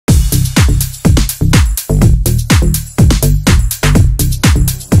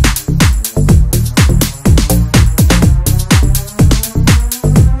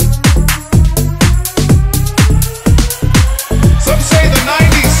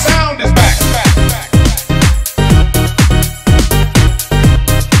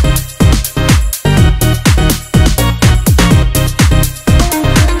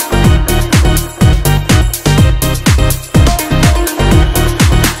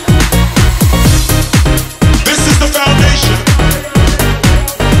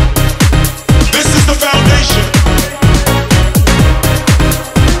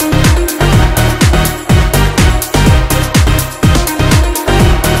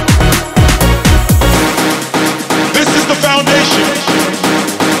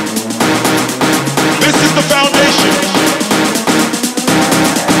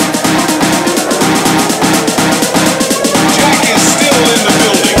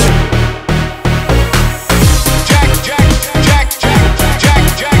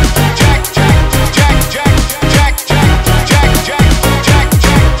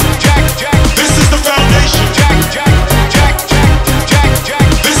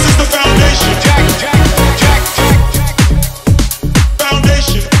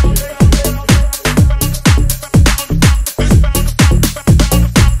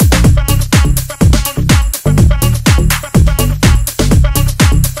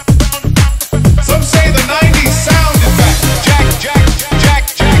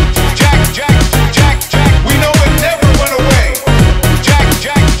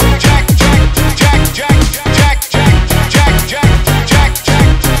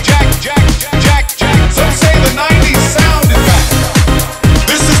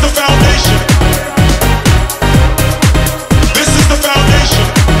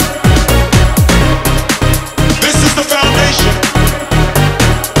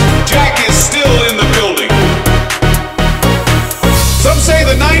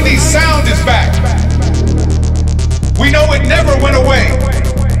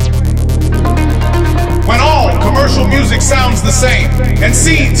and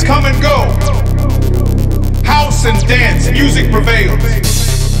scenes come and go. House and dance music prevails.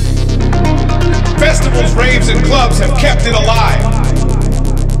 Festivals, raves, and clubs have kept it alive.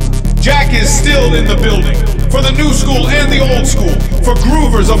 Jack is still in the building, for the new school and the old school, for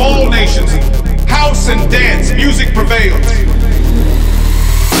groovers of all nations. House and dance music prevails.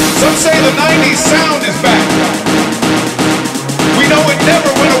 Some say the 90s sound is back. We know it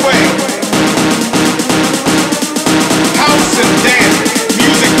never went away. House and dance